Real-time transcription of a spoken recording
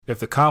If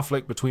the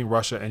conflict between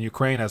Russia and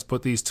Ukraine has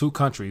put these two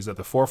countries at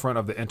the forefront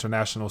of the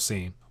international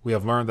scene, we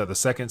have learned that the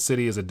second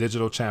city is a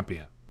digital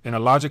champion. In a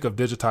logic of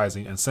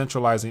digitizing and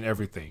centralizing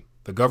everything,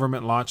 the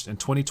government launched in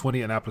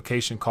 2020 an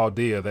application called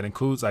DIA that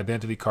includes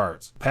identity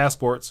cards,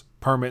 passports,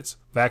 permits,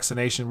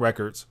 vaccination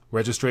records,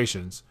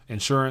 registrations,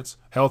 insurance,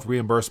 health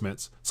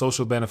reimbursements,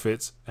 social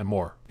benefits, and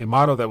more. A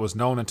model that was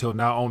known until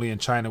now only in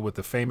China with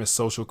the famous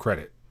social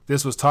credit.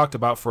 This was talked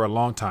about for a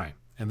long time,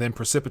 and then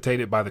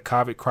precipitated by the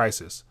COVID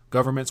crisis.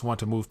 Governments want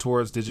to move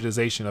towards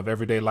digitization of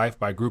everyday life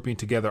by grouping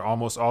together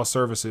almost all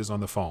services on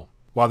the phone.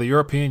 While the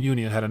European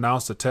Union had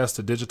announced a test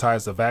to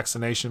digitize the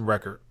vaccination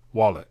record,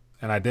 wallet,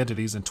 and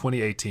identities in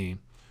 2018,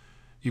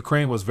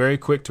 Ukraine was very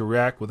quick to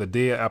react with a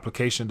DIA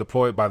application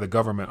deployed by the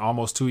government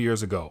almost 2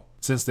 years ago.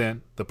 Since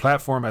then, the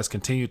platform has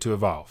continued to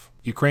evolve.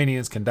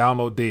 Ukrainians can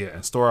download DIA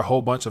and store a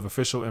whole bunch of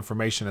official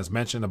information as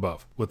mentioned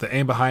above, with the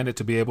aim behind it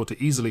to be able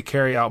to easily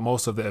carry out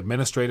most of the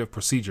administrative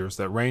procedures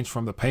that range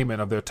from the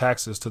payment of their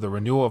taxes to the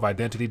renewal of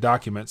identity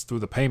documents through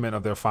the payment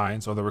of their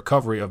fines or the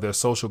recovery of their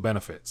social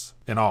benefits.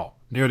 In all,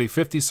 nearly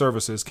 50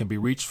 services can be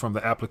reached from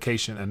the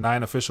application and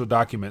 9 official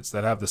documents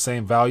that have the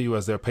same value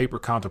as their paper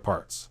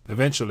counterparts.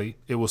 Eventually,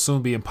 it will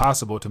soon be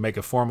impossible to make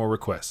a formal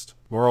request.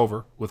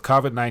 Moreover, with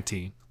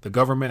COVID-19, the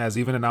government has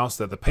even announced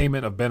that the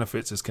payment of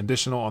benefits is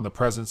conditional on the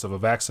presence of a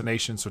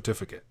vaccination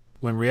certificate.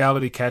 When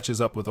reality catches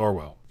up with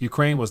Orwell,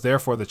 Ukraine was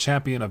therefore the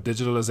champion of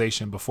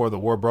digitalization before the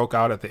war broke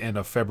out at the end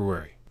of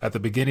February. At the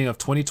beginning of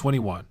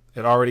 2021,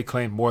 it already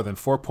claimed more than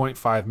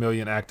 4.5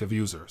 million active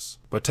users.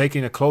 But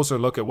taking a closer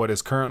look at what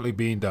is currently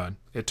being done,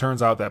 it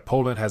turns out that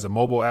Poland has a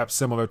mobile app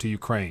similar to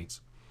Ukraine's,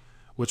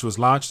 which was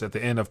launched at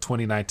the end of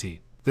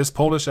 2019. This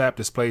Polish app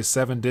displays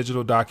 7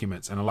 digital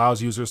documents and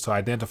allows users to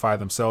identify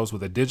themselves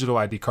with a digital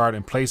ID card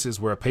in places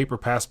where a paper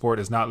passport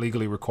is not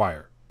legally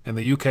required. In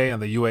the UK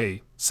and the UAE,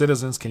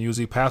 citizens can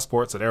use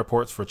e-passports at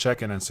airports for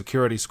check-in and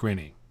security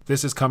screening.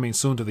 This is coming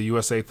soon to the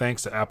USA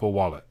thanks to Apple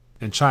Wallet.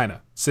 In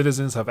China,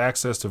 citizens have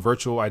access to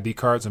virtual ID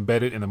cards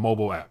embedded in a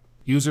mobile app.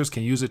 Users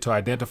can use it to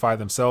identify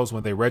themselves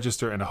when they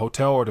register in a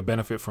hotel or to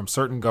benefit from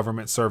certain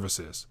government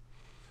services,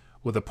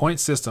 with a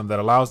point system that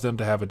allows them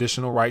to have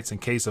additional rights in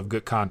case of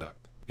good conduct.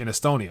 In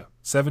Estonia,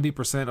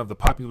 70% of the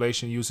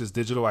population uses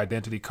digital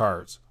identity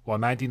cards, while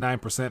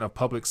 99% of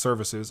public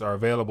services are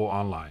available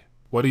online.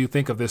 What do you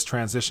think of this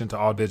transition to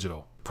all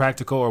digital?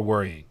 Practical or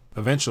worrying?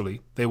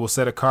 Eventually, they will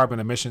set a carbon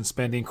emission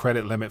spending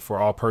credit limit for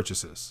all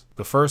purchases.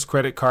 The first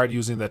credit card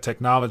using the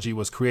technology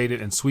was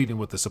created in Sweden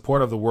with the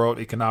support of the World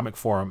Economic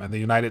Forum and the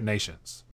United Nations.